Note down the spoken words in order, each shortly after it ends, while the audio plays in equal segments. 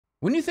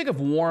When you think of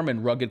warm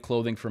and rugged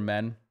clothing for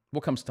men,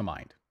 what comes to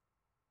mind?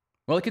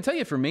 Well, I can tell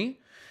you for me,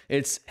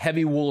 it's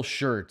heavy wool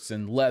shirts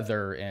and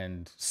leather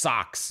and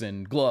socks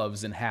and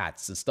gloves and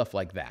hats and stuff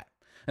like that.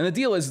 And the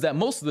deal is that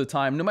most of the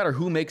time, no matter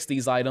who makes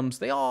these items,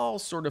 they all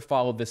sort of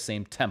follow the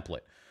same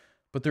template.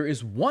 But there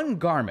is one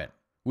garment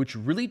which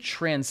really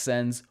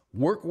transcends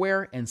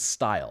workwear and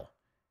style.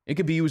 It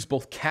can be used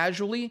both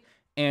casually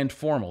and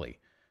formally,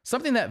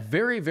 something that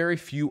very, very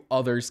few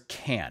others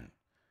can.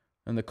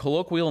 And the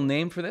colloquial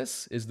name for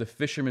this is the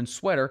fisherman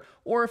sweater,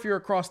 or if you're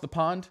across the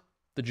pond,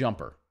 the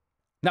jumper.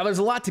 Now, there's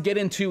a lot to get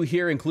into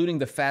here, including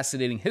the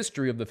fascinating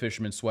history of the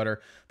fisherman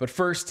sweater, but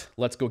first,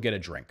 let's go get a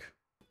drink.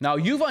 Now,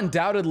 you've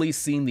undoubtedly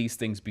seen these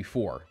things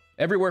before.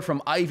 Everywhere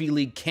from Ivy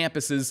League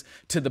campuses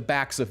to the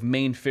backs of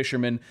Maine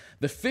fishermen,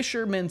 the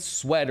fisherman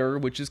sweater,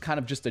 which is kind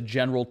of just a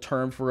general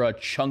term for a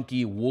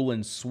chunky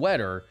woolen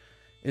sweater,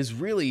 is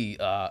really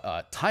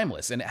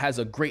timeless, and it has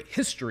a great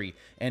history,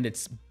 and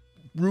it's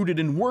rooted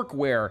in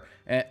workwear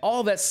and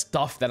all that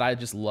stuff that I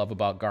just love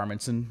about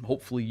garments, and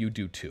hopefully you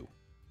do too.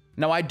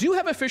 Now, I do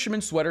have a fisherman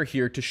sweater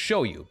here to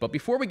show you, but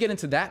before we get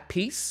into that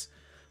piece,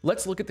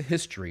 let's look at the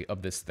history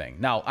of this thing.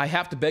 Now, I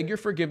have to beg your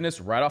forgiveness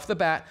right off the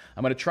bat.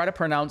 I'm going to try to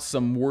pronounce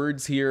some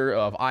words here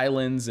of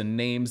islands and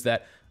names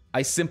that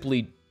I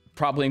simply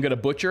probably am going to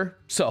butcher,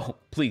 so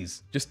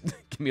please, just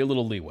give me a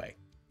little leeway.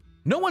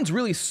 No one's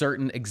really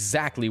certain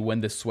exactly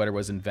when this sweater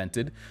was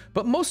invented,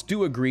 but most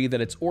do agree that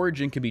its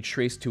origin can be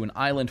traced to an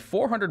island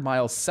 400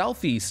 miles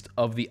southeast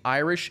of the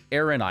Irish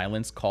Aran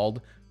Islands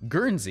called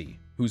Guernsey,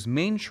 whose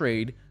main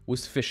trade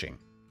was fishing.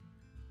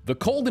 The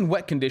cold and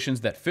wet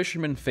conditions that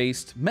fishermen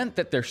faced meant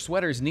that their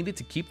sweaters needed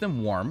to keep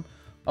them warm,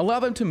 allow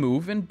them to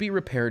move, and be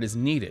repaired as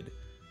needed.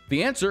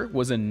 The answer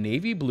was a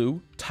navy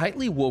blue,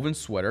 tightly woven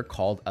sweater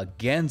called a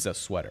ganza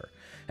sweater,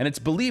 and it's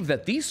believed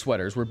that these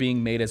sweaters were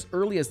being made as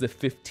early as the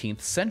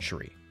 15th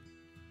century.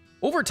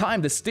 Over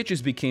time, the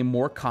stitches became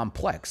more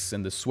complex,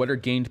 and the sweater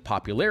gained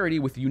popularity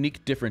with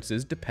unique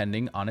differences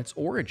depending on its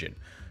origin.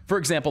 For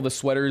example, the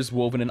sweaters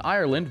woven in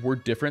Ireland were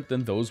different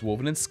than those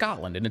woven in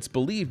Scotland, and it's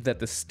believed that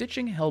the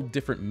stitching held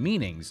different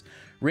meanings,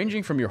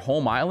 ranging from your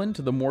home island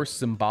to the more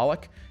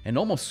symbolic and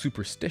almost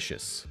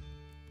superstitious.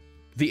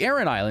 The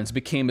Aran Islands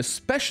became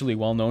especially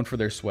well known for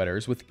their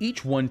sweaters, with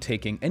each one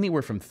taking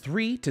anywhere from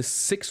 3 to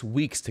 6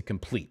 weeks to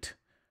complete.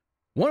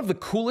 One of the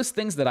coolest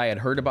things that I had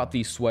heard about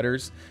these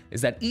sweaters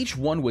is that each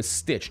one was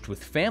stitched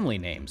with family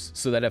names,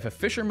 so that if a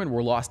fisherman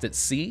were lost at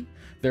sea,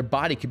 their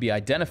body could be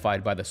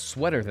identified by the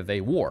sweater that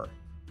they wore.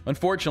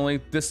 Unfortunately,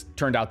 this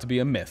turned out to be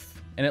a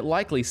myth, and it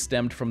likely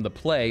stemmed from the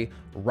play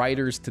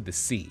Riders to the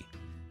Sea.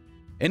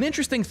 An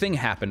interesting thing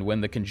happened when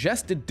the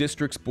Congested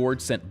Districts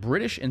Board sent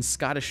British and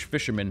Scottish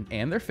fishermen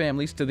and their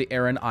families to the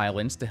Aran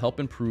Islands to help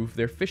improve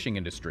their fishing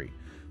industry.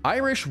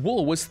 Irish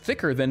wool was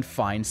thicker than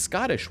fine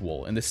Scottish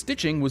wool, and the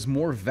stitching was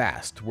more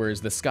vast, whereas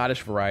the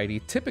Scottish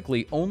variety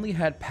typically only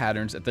had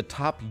patterns at the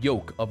top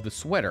yoke of the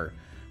sweater,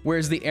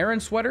 whereas the Aran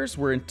sweaters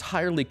were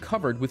entirely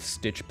covered with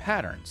stitch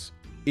patterns.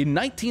 In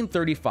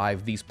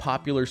 1935, these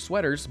popular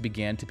sweaters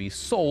began to be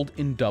sold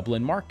in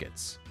Dublin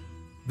markets.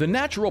 The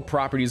natural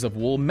properties of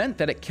wool meant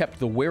that it kept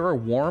the wearer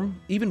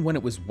warm even when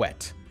it was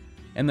wet.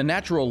 And the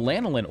natural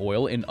lanolin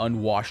oil in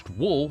unwashed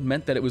wool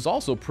meant that it was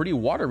also pretty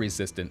water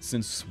resistant.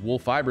 Since wool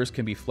fibers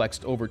can be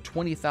flexed over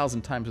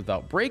 20,000 times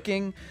without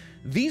breaking,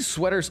 these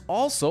sweaters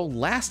also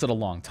lasted a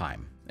long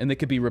time, and they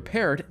could be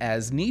repaired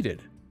as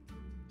needed.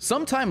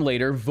 Sometime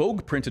later,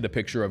 Vogue printed a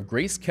picture of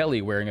Grace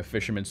Kelly wearing a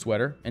fisherman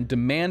sweater, and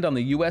demand on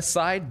the US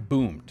side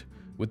boomed,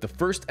 with the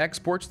first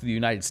exports to the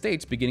United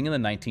States beginning in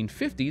the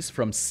 1950s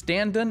from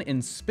Standen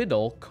and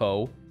Spiddle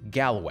Co.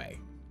 Galway.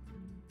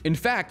 In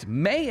fact,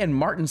 May and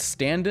Martin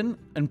Standen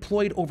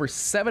employed over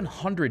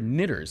 700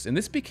 knitters, and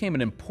this became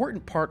an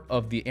important part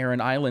of the Aran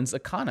Islands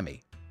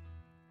economy.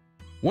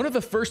 One of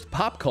the first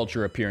pop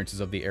culture appearances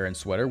of the Aran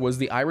sweater was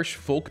the Irish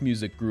folk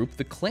music group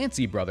the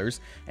Clancy Brothers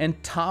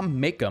and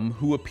Tom Makem,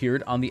 who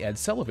appeared on The Ed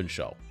Sullivan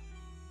Show.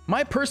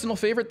 My personal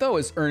favorite, though,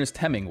 is Ernest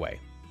Hemingway,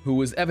 who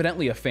was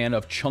evidently a fan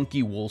of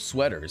chunky wool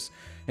sweaters.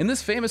 In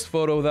this famous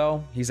photo,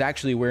 though, he's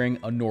actually wearing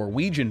a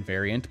Norwegian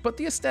variant, but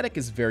the aesthetic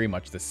is very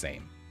much the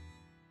same.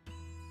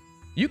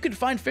 You can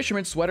find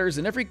fisherman sweaters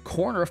in every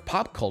corner of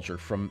pop culture,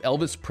 from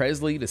Elvis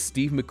Presley to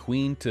Steve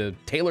McQueen to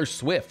Taylor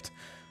Swift.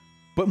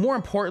 But more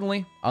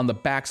importantly, on the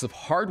backs of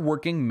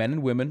hard-working men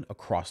and women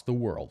across the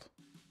world.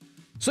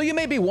 So you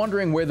may be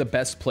wondering where the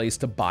best place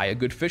to buy a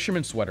good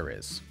fisherman sweater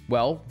is.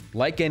 Well,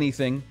 like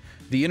anything,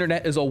 the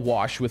internet is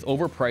awash with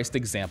overpriced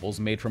examples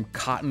made from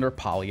cotton or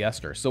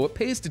polyester, so it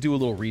pays to do a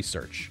little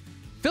research.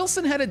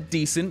 Filson had a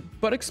decent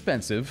but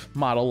expensive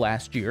model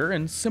last year,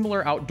 and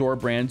similar outdoor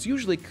brands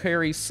usually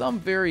carry some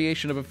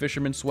variation of a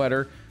fisherman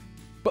sweater,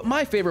 but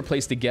my favorite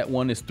place to get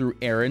one is through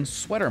Aran's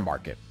Sweater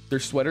Market. Their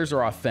sweaters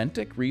are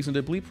authentic,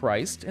 reasonably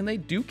priced, and they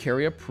do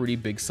carry a pretty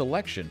big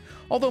selection.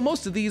 Although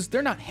most of these,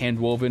 they're not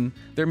hand-woven,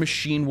 they're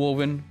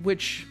machine-woven,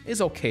 which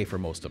is okay for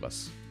most of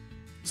us.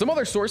 Some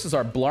other sources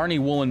are Blarney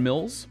Woolen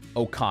Mills,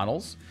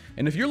 O'Connell's,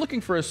 and if you're looking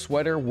for a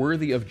sweater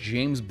worthy of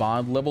James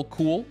Bond level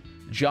cool,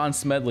 John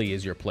Smedley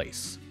is your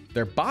place.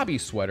 Their Bobby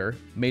sweater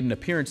made an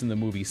appearance in the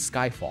movie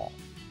Skyfall.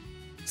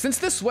 Since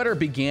this sweater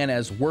began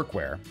as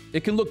workwear,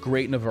 it can look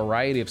great in a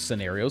variety of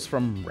scenarios,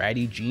 from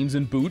ratty jeans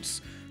and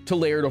boots to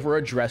layered over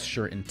a dress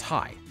shirt and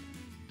tie.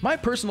 My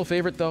personal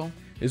favorite, though,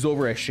 is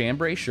over a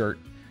chambray shirt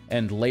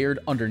and layered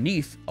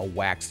underneath a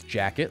waxed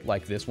jacket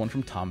like this one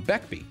from Tom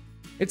Beckby.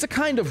 It's a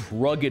kind of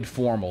rugged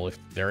formal, if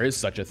there is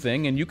such a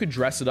thing, and you could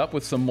dress it up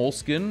with some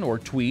moleskin or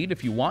tweed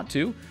if you want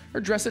to,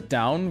 or dress it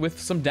down with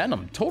some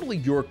denim. Totally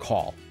your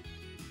call.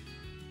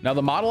 Now,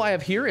 the model I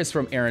have here is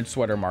from Aran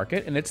Sweater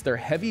Market, and it's their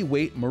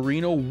heavyweight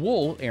merino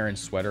wool Aran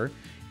sweater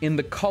in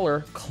the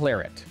color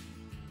Claret.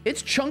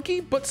 It's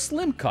chunky but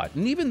slim cut,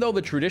 and even though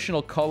the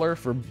traditional color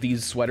for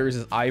these sweaters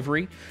is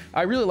ivory,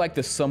 I really like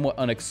the somewhat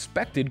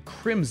unexpected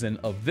crimson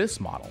of this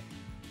model.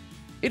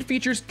 It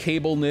features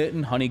cable knit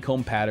and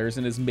honeycomb patterns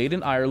and is made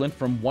in Ireland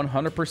from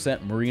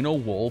 100% merino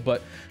wool,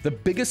 but the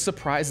biggest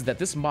surprise is that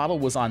this model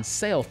was on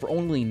sale for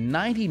only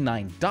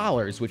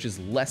 $99, which is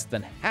less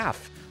than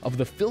half of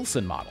the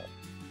Filson model.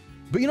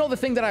 But you know, the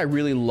thing that I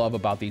really love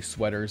about these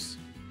sweaters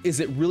is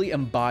it really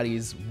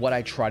embodies what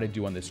I try to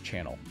do on this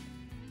channel.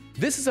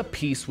 This is a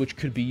piece which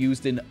could be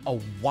used in a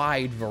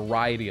wide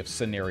variety of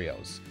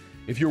scenarios.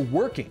 If you're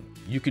working,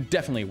 you could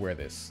definitely wear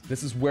this.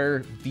 This is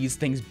where these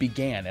things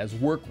began, as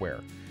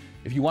workwear.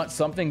 If you want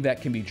something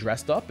that can be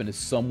dressed up and is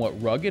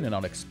somewhat rugged and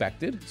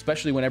unexpected,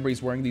 especially when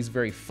everybody's wearing these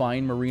very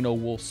fine merino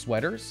wool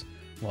sweaters,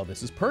 well,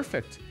 this is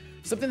perfect.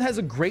 Something that has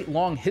a great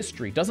long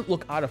history, doesn't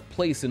look out of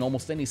place in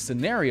almost any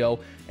scenario,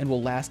 and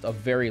will last a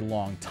very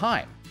long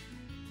time.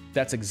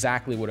 That's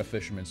exactly what a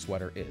fisherman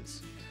sweater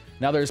is.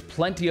 Now, there's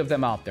plenty of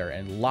them out there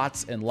and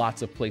lots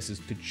of places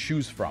to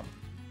choose from,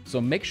 so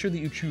make sure that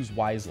you choose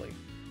wisely.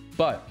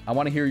 But I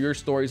want to hear your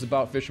stories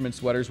about fisherman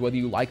sweaters, whether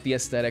you like the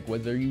aesthetic,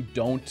 whether you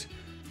don't,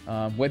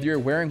 whether you're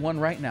wearing one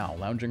right now,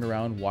 lounging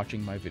around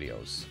watching my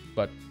videos.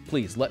 But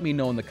please let me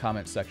know in the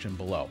comment section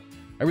below.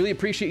 I really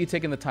appreciate you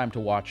taking the time to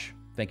watch.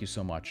 Thank you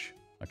so much.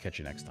 I'll catch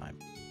you next time.